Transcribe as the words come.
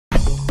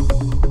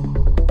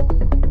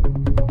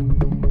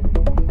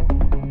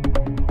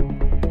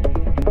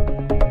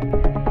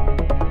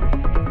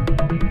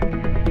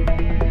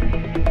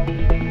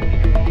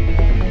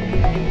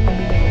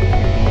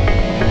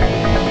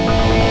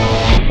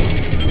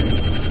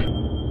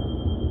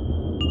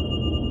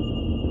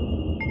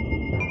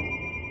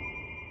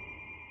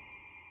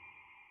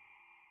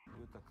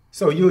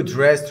So you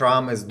address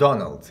Trump as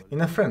Donald,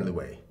 in a friendly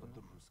way.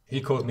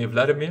 He calls me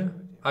Vladimir,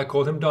 I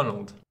call him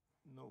Donald.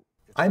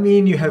 I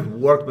mean, you have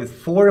worked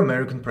with 4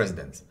 American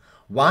presidents.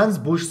 Once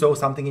Bush saw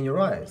something in your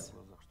eyes.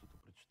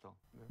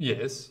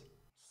 Yes.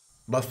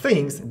 But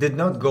things did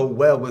not go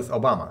well with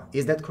Obama,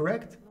 is that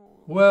correct?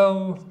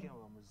 Well,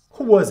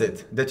 Who was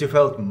it that you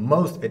felt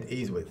most at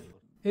ease with?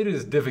 it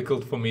is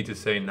difficult for me to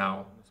say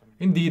now.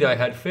 Indeed, I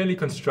had fairly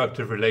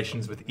constructive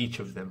relations with each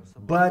of them.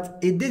 But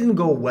it didn't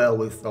go well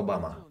with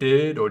Obama.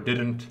 Did or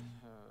didn't.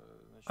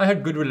 I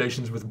had good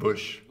relations with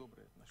Bush.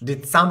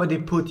 Did somebody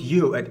put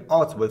you at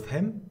odds with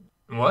him?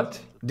 What?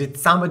 Did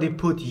somebody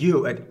put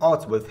you at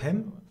odds with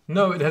him?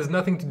 No, it has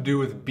nothing to do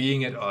with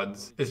being at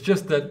odds. It's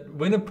just that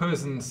when a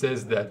person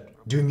says that...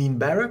 Do you mean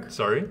Barack?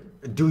 Sorry?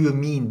 Do you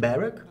mean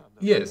Barack?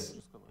 Yes.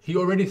 He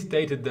already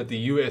stated that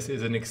the US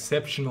is an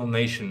exceptional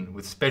nation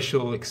with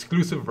special,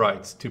 exclusive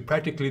rights to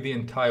practically the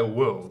entire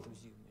world.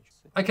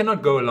 I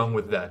cannot go along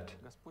with that.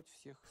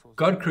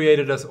 God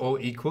created us all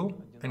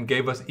equal and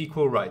gave us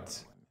equal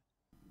rights.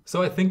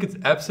 So I think it's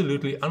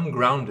absolutely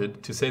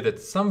ungrounded to say that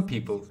some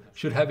people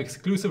should have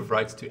exclusive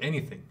rights to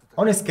anything.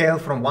 On a scale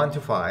from 1 to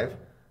 5,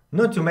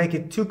 not to make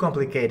it too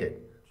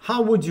complicated,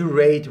 how would you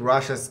rate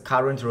Russia's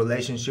current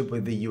relationship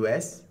with the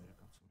US?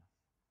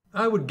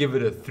 I would give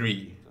it a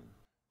 3.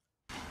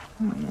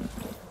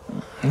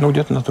 Ну,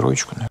 где-то на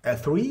троечку. A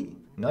 3?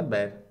 Not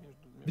bad.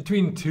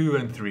 Between 2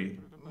 and 3.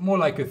 More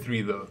like a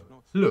 3 though.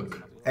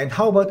 Look. And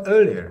how about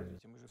earlier?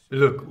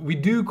 Look, we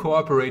do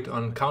cooperate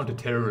on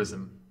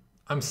counterterrorism.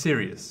 I'm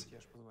serious.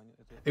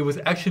 It was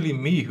actually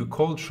me who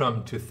called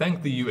Trump to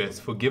thank the US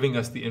for giving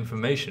us the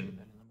information.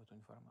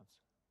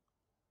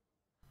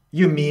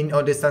 You mean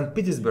on the St.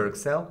 Petersburg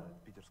cell?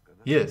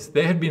 Yes,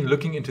 they had been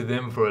looking into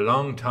them for a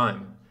long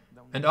time.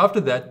 And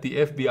after that, the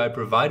FBI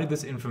provided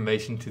this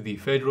information to the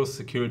Federal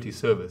Security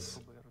Service.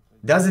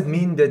 Does it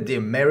mean that the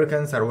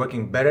Americans are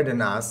working better than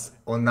us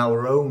on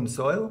our own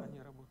soil?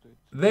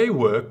 They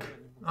work.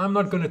 I'm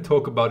not going to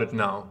talk about it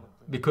now,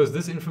 because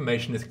this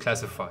information is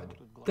classified.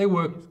 They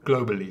work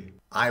globally.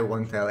 I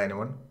won't tell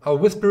anyone. I'll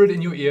whisper it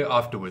in your ear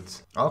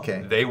afterwards.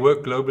 Okay. They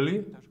work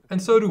globally, and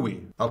so do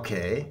we.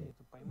 Okay.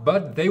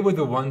 But they were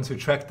the ones who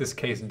tracked this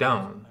case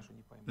down.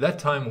 That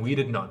time we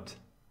did not.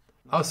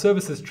 Our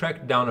services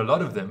tracked down a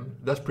lot of them,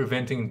 thus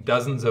preventing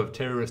dozens of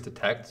terrorist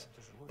attacks.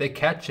 They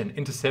catch and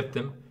intercept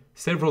them,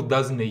 several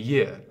dozen a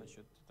year.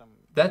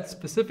 That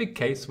specific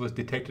case was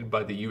detected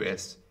by the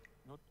US.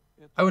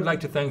 I would like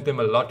to thank them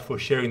a lot for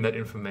sharing that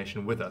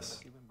information with us.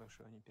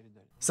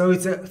 So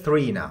it's a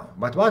 3 now,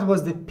 but what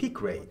was the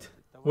peak rate?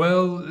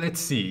 Well,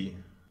 let's see.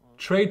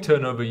 Trade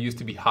turnover used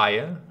to be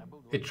higher.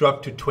 It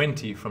dropped to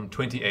 20 from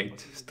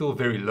 28, still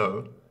very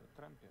low.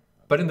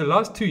 But in the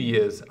last 2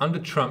 years, under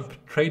Trump,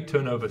 trade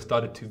turnover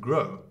started to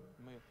grow.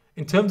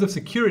 In terms of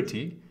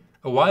security,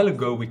 a while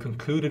ago we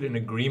concluded an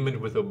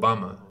agreement with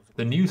Obama.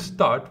 The New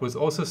START was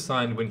also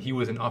signed when he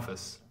was in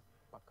office.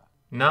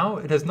 Now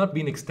it has not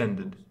been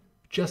extended,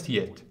 just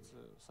yet.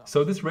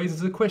 So this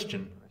raises a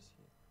question.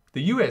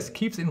 The US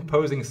keeps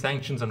imposing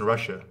sanctions on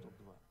Russia.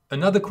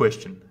 Another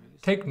question,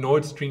 take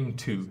Nord Stream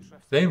 2.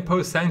 They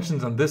impose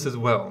sanctions on this as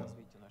well.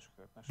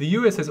 The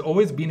US has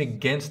always been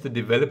against the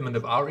development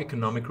of our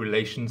economic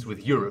relations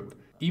with Europe,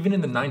 even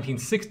in the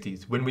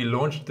 1960s when we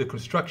launched the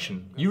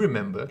construction, you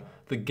remember,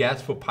 the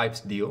gas for pipes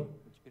deal.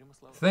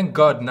 Thank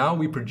God now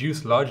we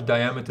produce large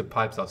diameter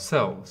pipes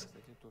ourselves,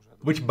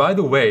 which by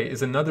the way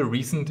is another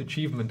recent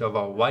achievement of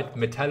our white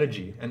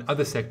metallurgy and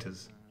other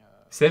sectors.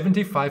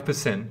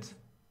 75%,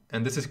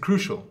 and this is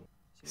crucial,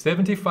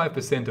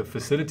 75% of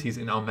facilities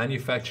in our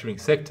manufacturing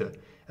sector,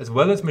 as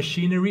well as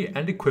machinery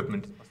and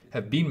equipment,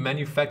 have been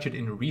manufactured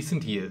in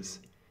recent years,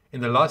 in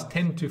the last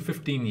 10 to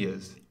 15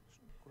 years.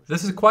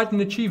 This is quite an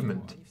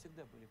achievement.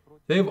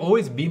 They have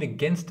always been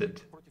against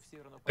it.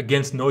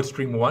 Against Nord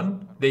Stream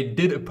 1, they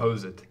did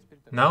oppose it.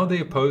 Now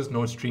they oppose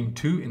Nord Stream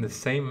 2 in the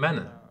same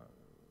manner.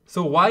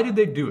 So why did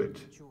they do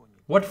it?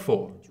 What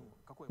for?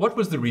 What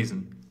was the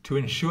reason? To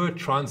ensure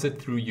transit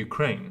through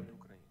Ukraine.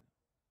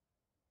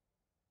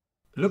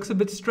 Looks a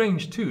bit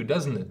strange too,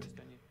 doesn't it?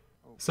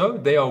 So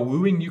they are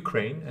wooing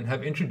Ukraine and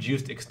have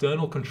introduced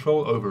external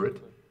control over it.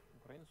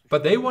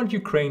 But they want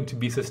Ukraine to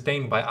be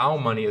sustained by our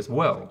money as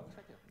well.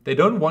 They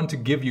don't want to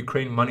give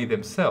Ukraine money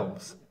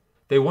themselves.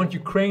 They want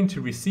Ukraine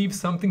to receive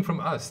something from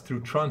us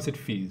through transit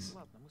fees.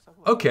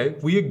 Okay,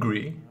 we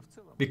agree,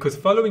 because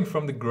following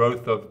from the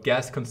growth of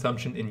gas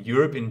consumption in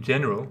Europe in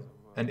general,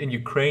 and in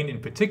Ukraine in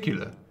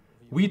particular,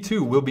 we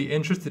too will be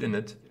interested in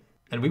it,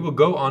 and we will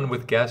go on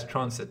with gas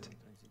transit.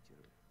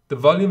 The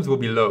volumes will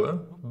be lower,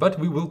 but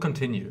we will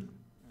continue.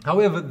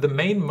 However, the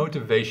main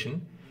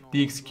motivation,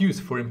 the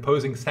excuse for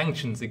imposing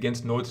sanctions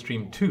against Nord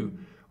Stream 2,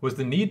 was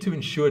the need to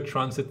ensure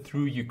transit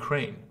through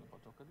Ukraine.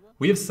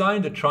 We have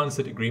signed a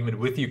transit agreement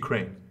with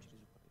Ukraine.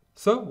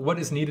 So, what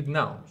is needed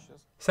now?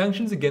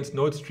 Sanctions against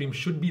Nord Stream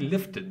should be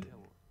lifted.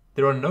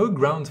 There are no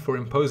grounds for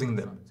imposing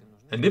them,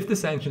 and if the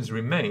sanctions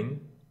remain,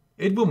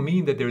 it will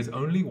mean that there is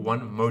only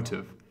one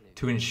motive,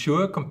 to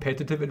ensure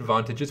competitive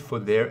advantages for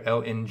their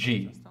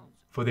LNG,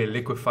 for their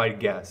liquefied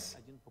gas.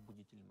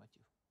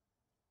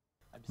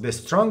 The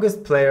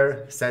strongest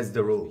player sets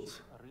the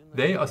rules.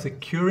 They are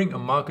securing a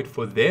market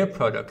for their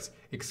products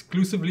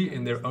exclusively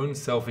in their own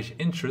selfish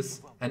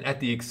interests and at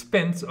the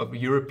expense of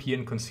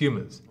European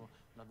consumers.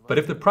 But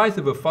if the price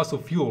of a fossil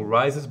fuel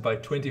rises by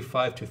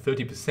 25 to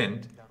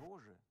 30%,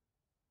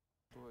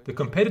 the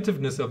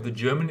competitiveness of the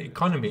German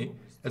economy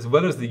as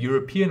well as the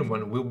European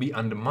one will be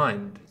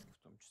undermined.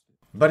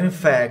 But in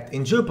fact,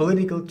 in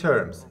geopolitical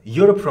terms,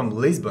 Europe from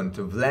Lisbon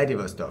to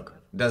Vladivostok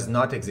does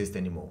not exist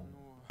anymore.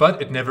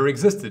 But it never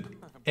existed.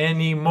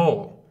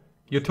 Anymore.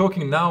 You're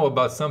talking now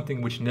about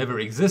something which never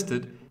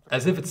existed,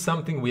 as if it's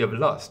something we have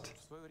lost.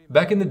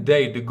 Back in the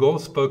day, de Gaulle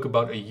spoke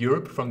about a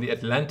Europe from the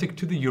Atlantic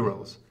to the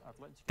Urals.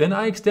 Then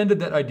I extended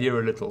that idea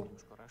a little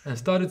and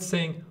started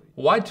saying,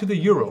 why to the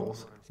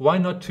Urals? Why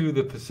not to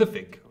the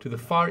Pacific, to the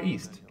Far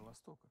East?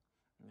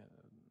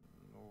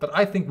 But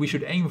I think we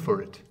should aim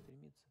for it.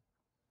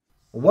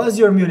 Was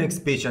your Munich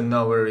speech an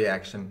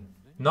overreaction?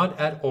 Not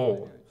at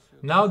all.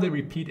 Now they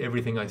repeat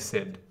everything I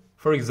said.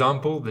 For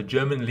example, the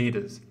German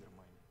leaders.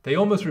 They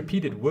almost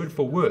repeated word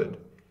for word.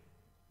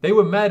 They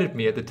were mad at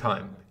me at the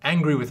time,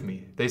 angry with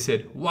me. They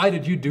said, why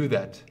did you do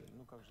that?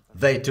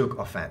 They took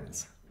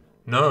offense.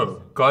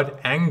 No, got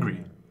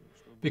angry.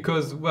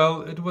 Because,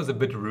 well, it was a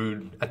bit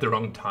rude at the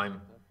wrong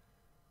time.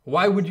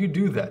 Why would you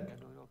do that?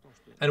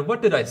 And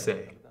what did I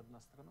say?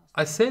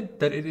 I said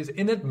that it is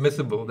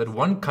inadmissible that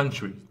one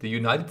country, the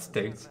United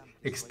States,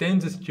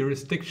 extends its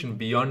jurisdiction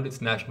beyond its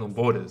national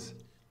borders.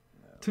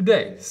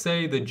 Today,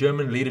 say the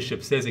German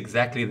leadership says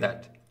exactly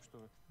that.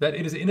 That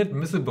it is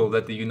inadmissible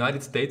that the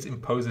United States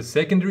imposes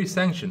secondary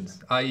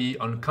sanctions, i.e.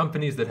 on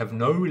companies that have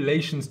no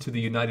relations to the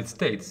United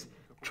States,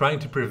 trying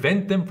to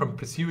prevent them from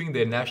pursuing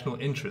their national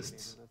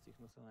interests.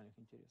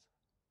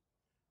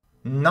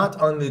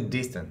 Not only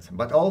distance,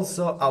 but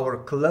also our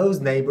close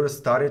neighbors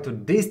started to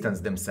distance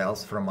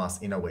themselves from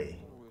us in a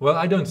way. Well,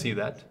 I don't see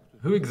that.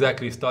 Who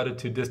exactly started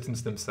to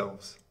distance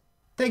themselves?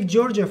 Take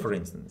Georgia, for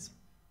instance.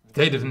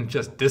 They didn't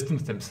just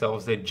distance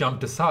themselves, they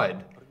jumped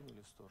aside.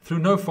 Through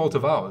no fault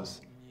of ours.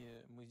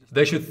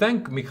 They should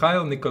thank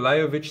Mikhail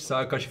Nikolaevich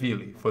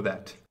Saakashvili for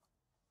that.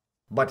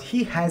 But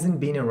he hasn't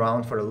been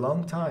around for a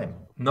long time.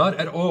 Not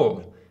at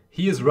all.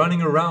 He is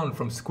running around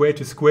from square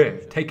to square,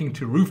 taking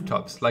to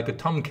rooftops like a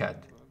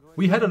tomcat.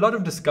 We had a lot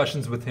of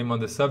discussions with him on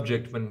the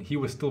subject when he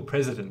was still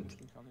president.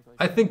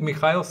 I think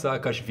Mikhail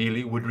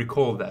Saakashvili would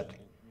recall that.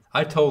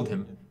 I told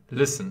him,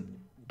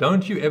 listen,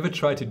 don't you ever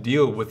try to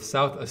deal with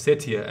South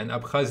Ossetia and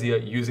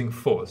Abkhazia using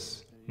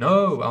force.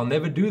 No, I'll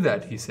never do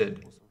that, he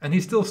said. And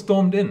he still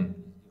stormed in.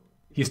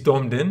 He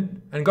stormed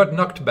in and got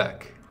knocked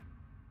back.